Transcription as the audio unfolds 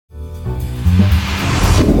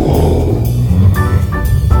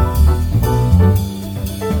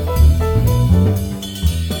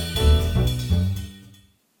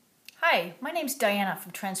Diana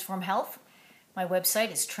from Transform Health. My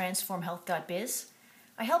website is transformhealth.biz.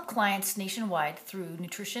 I help clients nationwide through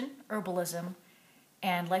nutrition, herbalism,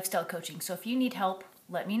 and lifestyle coaching. So if you need help,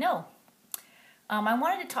 let me know. I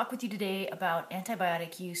wanted to talk with you today about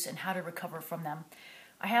antibiotic use and how to recover from them.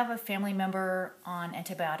 I have a family member on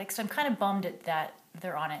antibiotics. I'm kind of bummed that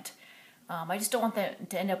they're on it. I just don't want them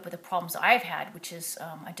to end up with the problems I've had, which is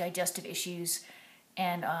digestive issues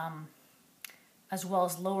and as well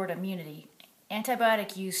as lowered immunity.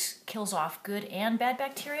 Antibiotic use kills off good and bad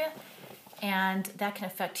bacteria, and that can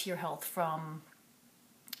affect your health from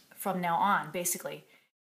now on, basically.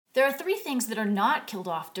 There are 3 things that are not killed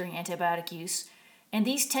off during antibiotic use, and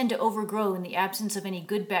these tend to overgrow in the absence of any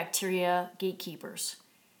good bacteria gatekeepers.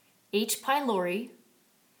 H. pylori,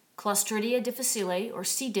 Clostridia difficile, or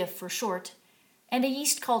C. diff for short, and a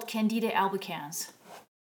yeast called Candida albicans.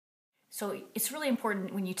 So it's really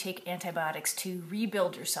important when you take antibiotics to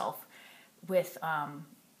rebuild yourself with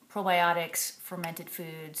probiotics, fermented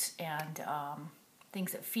foods, and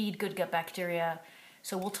things that feed good gut bacteria.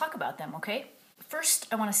 So we'll talk about them, okay? First,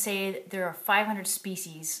 I want to say that there are 500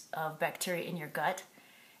 species of bacteria in your gut,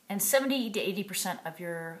 and 70 to 80% of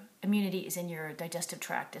your immunity is in your digestive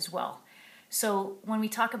tract as well. So when we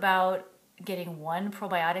talk about getting one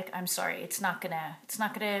probiotic, I'm sorry, it's not gonna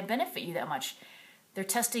benefit you that much. They're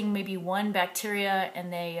testing maybe one bacteria,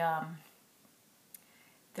 and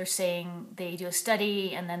they're saying they do a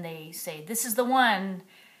study, and then they say this is the one,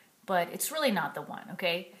 but it's really not the one,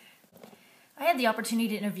 okay? I had the opportunity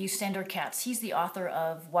to interview Sandor Katz. He's the author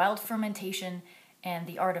of Wild Fermentation and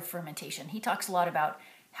the Art of Fermentation. He talks a lot about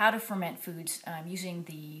how to ferment foods using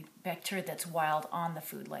the bacteria that's wild on the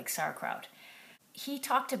food, like sauerkraut. He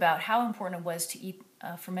talked about how important it was to eat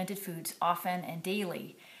fermented foods often and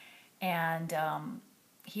daily. And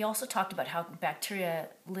he also talked about how bacteria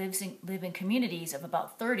live in communities of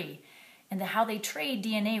about 30 and how they trade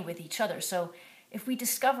DNA with each other. So if we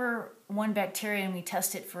discover one bacteria and we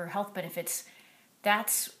test it for health benefits,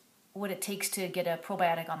 that's what it takes to get a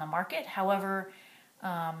probiotic on the market. However,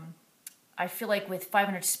 I feel like with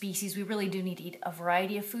 500 species, we really do need to eat a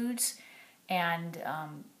variety of foods and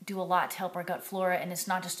do a lot to help our gut flora. And it's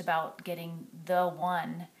not just about getting the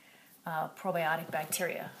one probiotic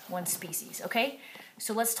bacteria, one species, okay?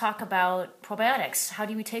 So let's talk about probiotics. How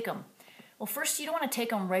do we take them? Well, first, you don't want to take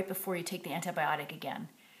them right before you take the antibiotic again.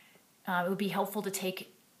 It would be helpful to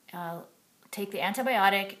take the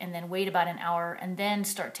antibiotic and then wait about an hour and then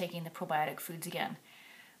start taking the probiotic foods again.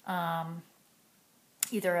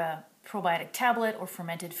 Either a probiotic tablet or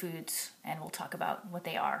fermented foods, and we'll talk about what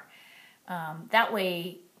they are. That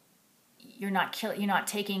way, you're not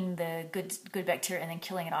taking the good bacteria and then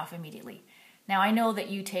killing it off immediately. Now, I know that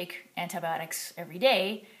you take antibiotics every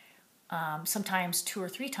day, sometimes 2 or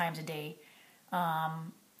 3 times a day.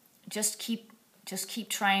 Just keep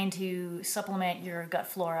trying to supplement your gut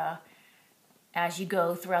flora as you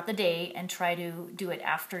go throughout the day, and try to do it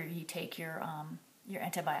after you take your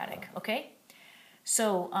antibiotic. Okay.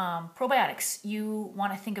 So probiotics, you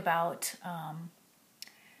want to think about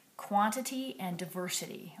quantity and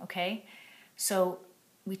diversity. Okay. So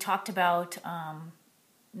we talked about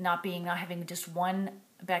not having just one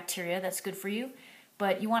bacteria that's good for you,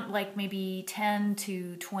 but you want like maybe 10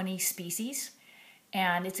 to 20 species.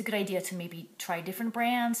 And it's a good idea to maybe try different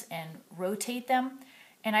brands and rotate them.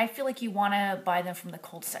 And I feel like you want to buy them from the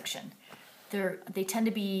cold section. They tend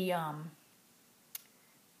to be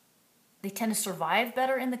they tend to survive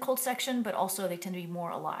better in the cold section, but also they tend to be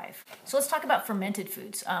more alive. So let's talk about fermented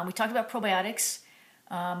foods. We talked about probiotics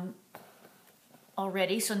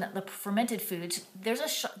already. So the fermented foods, there's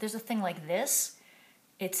a thing like this.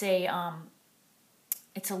 It's a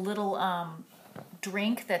little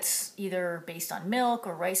drink that's either based on milk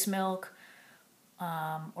or rice milk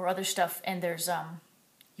or other stuff, and there's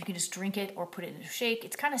you can just drink it or put it in a shake.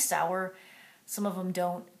 It's kind of sour. Some of them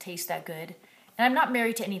don't taste that good. And I'm not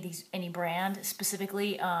married to any brand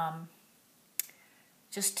specifically.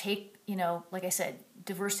 Just take, like I said,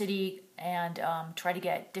 diversity, and try to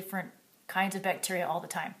get different kinds of bacteria all the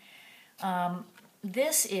time.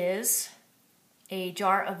 This is a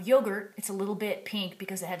jar of yogurt. It's a little bit pink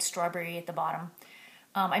because it had strawberry at the bottom.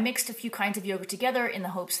 I mixed a few kinds of yogurt together in the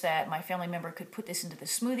hopes that my family member could put this into the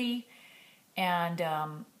smoothie. And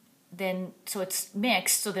then, so it's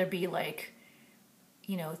mixed, so there'd be like,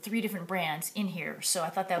 3 different brands in here. So I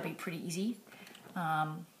thought that would be pretty easy.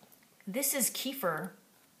 This is kefir.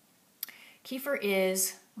 Kefir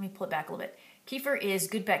is, let me pull it back a little bit. Kefir is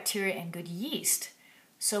good bacteria and good yeast.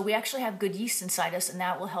 So we actually have good yeast inside us, and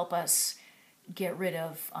that will help us get rid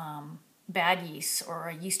of bad yeast or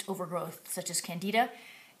a yeast overgrowth such as Candida.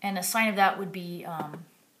 And a sign of that would be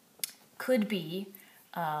could be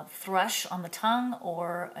thrush on the tongue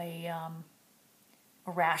or a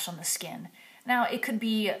rash on the skin. Now, it could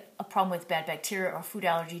be a problem with bad bacteria or food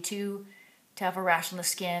allergy too, to have a rash on the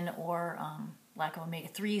skin or lack of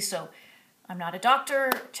omega-3. So I'm not a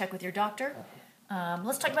doctor. Check with your doctor.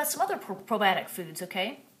 Let's talk about some other probiotic foods,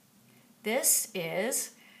 okay? This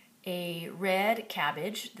is a red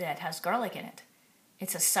cabbage that has garlic in it.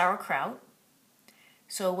 It's a sauerkraut.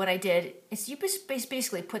 So what I did is you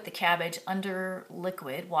basically put the cabbage under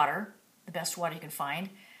liquid water, the best water you can find,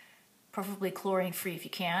 preferably chlorine-free if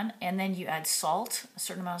you can, and then you add salt, a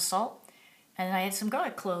certain amount of salt, and then I add some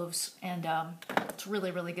garlic cloves, and it's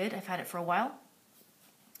really, really good. I've had it for a while.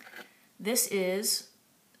 This is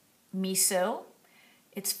miso.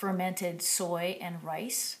 It's fermented soy and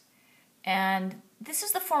rice, and this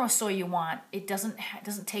is the form of soy you want. It doesn't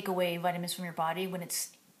take away vitamins from your body when it's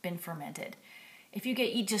been fermented. If you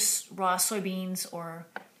eat just raw soybeans or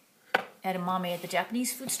edamame at the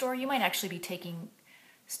Japanese food store, you might actually be taking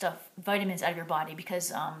vitamins out of your body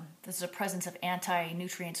because there's a presence of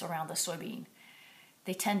anti-nutrients around the soybean.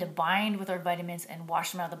 They tend to bind with our vitamins and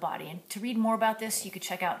wash them out of the body. And to read more about this, you could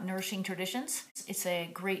check out Nourishing Traditions. It's a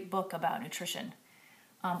great book about nutrition.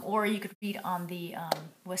 Or you could read on the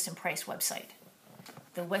Weston Price website,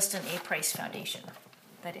 the Weston A. Price Foundation,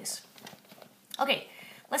 that is. Okay,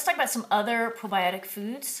 let's talk about some other probiotic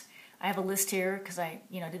foods. I have a list here because I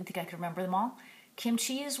didn't think I could remember them all.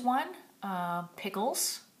 Kimchi is one.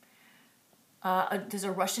 Pickles. There's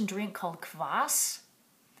a Russian drink called kvass.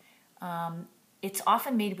 It's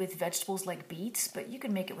often made with vegetables like beets, but you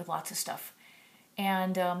can make it with lots of stuff.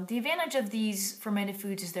 And the advantage of these fermented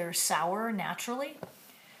foods is they're sour naturally.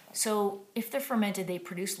 So if they're fermented, they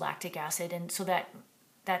produce lactic acid, and so that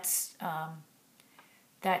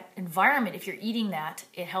environment, if you're eating that,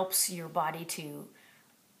 it helps your body to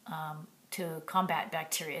combat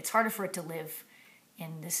bacteria. It's harder for it to live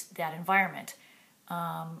in that environment.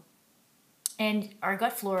 And our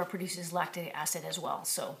gut flora produces lactic acid as well.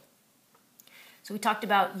 So we talked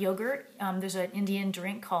about yogurt. There's an Indian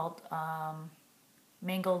drink called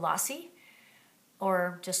mango lassi,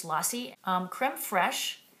 or just lassi. Creme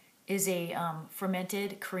fraiche is a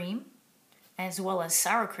fermented cream, as well as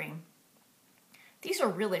sour cream. These are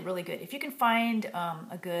really, really good. If you can find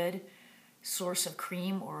a good source of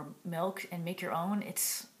cream or milk and make your own,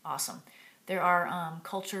 it's awesome. There are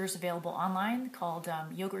cultures available online called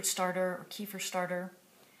yogurt starter or kefir starter,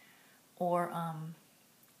 or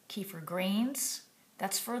kefir grains.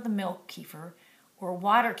 That's for the milk kefir, or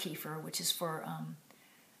water kefir, which is for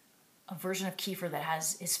a version of kefir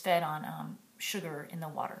that is fed on sugar in the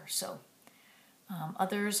water. So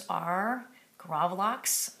others are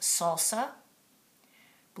gravlax, salsa.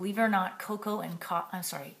 Believe it or not, cocoa and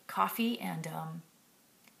coffee and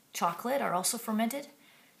chocolate are also fermented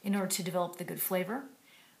in order to develop the good flavor.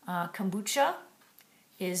 Kombucha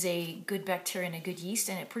is a good bacteria and a good yeast,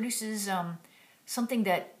 and it produces something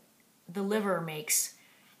that the liver makes.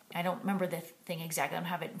 I don't remember the thing exactly. I don't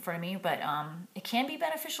have it in front of me, but it can be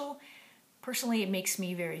beneficial. Personally, it makes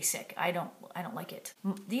me very sick. I don't like it.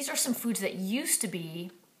 These are some foods that used to be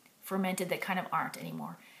fermented that kind of aren't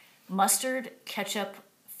anymore. Mustard, ketchup,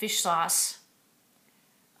 fish sauce,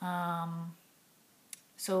 and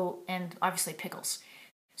obviously pickles.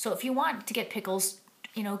 So if you want to get pickles,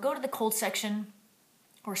 go to the cold section,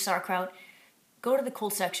 or sauerkraut, go to the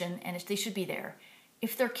cold section, and they should be there.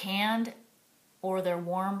 If they're canned or they're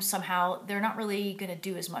warm somehow, they're not really going to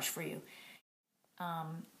do as much for you.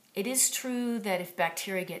 It is true that if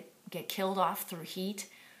bacteria get killed off through heat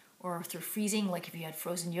or through freezing, like if you had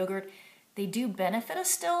frozen yogurt, they do benefit us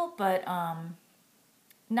still, but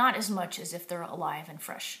not as much as if they're alive and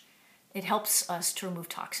fresh. It helps us to remove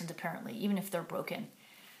toxins, apparently, even if they're broken.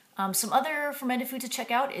 Some other fermented food to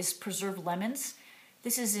check out is preserved lemons.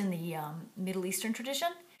 This is in the Middle Eastern tradition.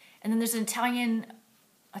 And then there's an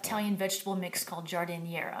Italian vegetable mix called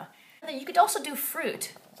giardiniera. And then you could also do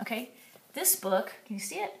fruit, okay? This book, can you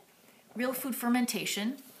see it? Real Food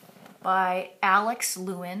Fermentation by Alex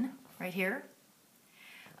Lewin, right here.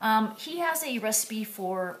 He has a recipe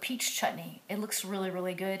for peach chutney. It looks really,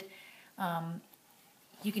 really good.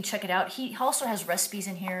 You can check it out. He also has recipes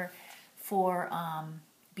in here for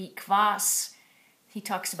beet kvass. He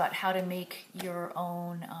talks about how to make your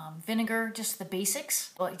own vinegar, just the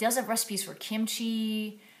basics. Well, he does have recipes for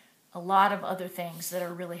kimchi, a lot of other things that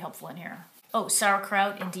are really helpful in here. Oh,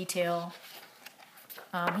 sauerkraut in detail.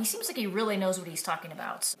 He seems like he really knows what he's talking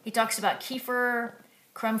about. He talks about kefir,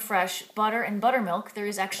 creme fraiche, butter, and buttermilk. There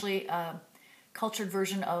is actually a cultured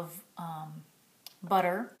version of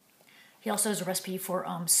butter. He also has a recipe for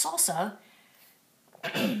salsa,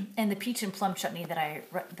 and the peach and plum chutney that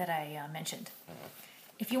I mentioned.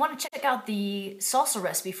 If you want to check out the salsa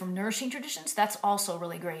recipe from Nourishing Traditions, that's also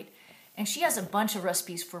really great. And she has a bunch of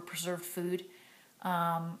recipes for preserved food,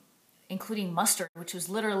 including mustard, which was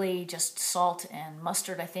literally just salt and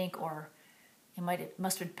mustard, I think, or it might have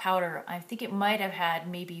mustard powder. I think it might have had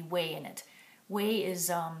maybe whey in it. Whey is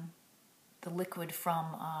the liquid from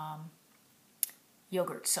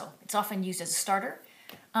yogurt, so it's often used as a starter.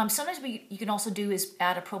 Sometimes you can also do is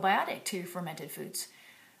add a probiotic to your fermented foods.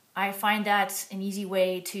 I find that's an easy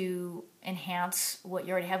way to enhance what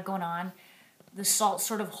you already have going on. The salt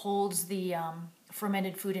sort of holds the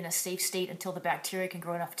fermented food in a safe state until the bacteria can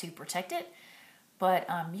grow enough to protect it. But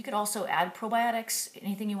you could also add probiotics,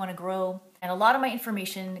 anything you want to grow. And a lot of my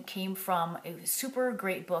information came from a super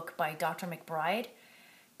great book by Dr. McBride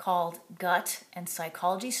called Gut and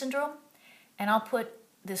Psychology Syndrome. And I'll put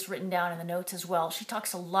this written down in the notes as well. She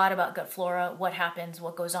talks a lot about gut flora, what happens,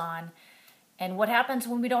 what goes on, and what happens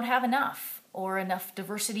when we don't have enough, or enough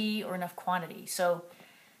diversity, or enough quantity. So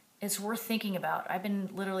it's worth thinking about. I've been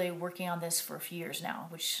literally working on this for a few years now,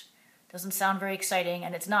 which doesn't sound very exciting,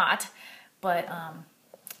 and it's not, but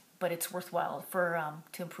it's worthwhile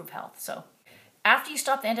to improve health. So after you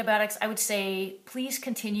stop the antibiotics, I would say please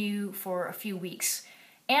continue for a few weeks.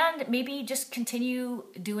 And maybe just continue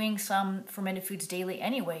doing some fermented foods daily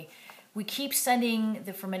anyway. We keep sending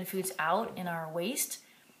the fermented foods out in our waste,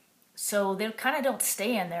 so they kind of don't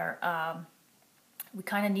stay in there. We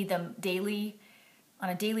kind of need them daily, on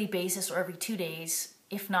a daily basis, or every 2 days,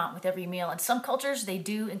 if not with every meal. In some cultures, they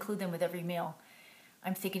do include them with every meal.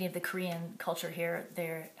 I'm thinking of the Korean culture here.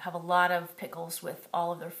 They have a lot of pickles with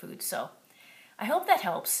all of their food. So I hope that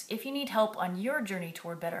helps. If you need help on your journey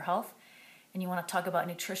toward better health, and you want to talk about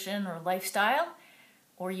nutrition or lifestyle,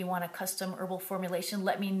 or you want a custom herbal formulation,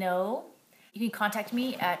 let me know. You can contact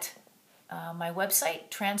me at my website,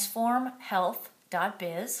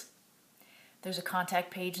 transformhealth.biz. There's a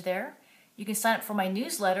contact page there. You can sign up for my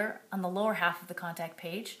newsletter on the lower half of the contact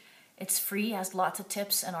page. It's free, has lots of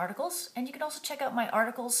tips and articles, and you can also check out my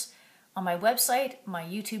articles on my website, my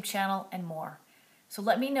YouTube channel, and more. So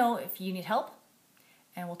let me know if you need help,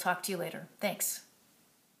 and we'll talk to you later. Thanks.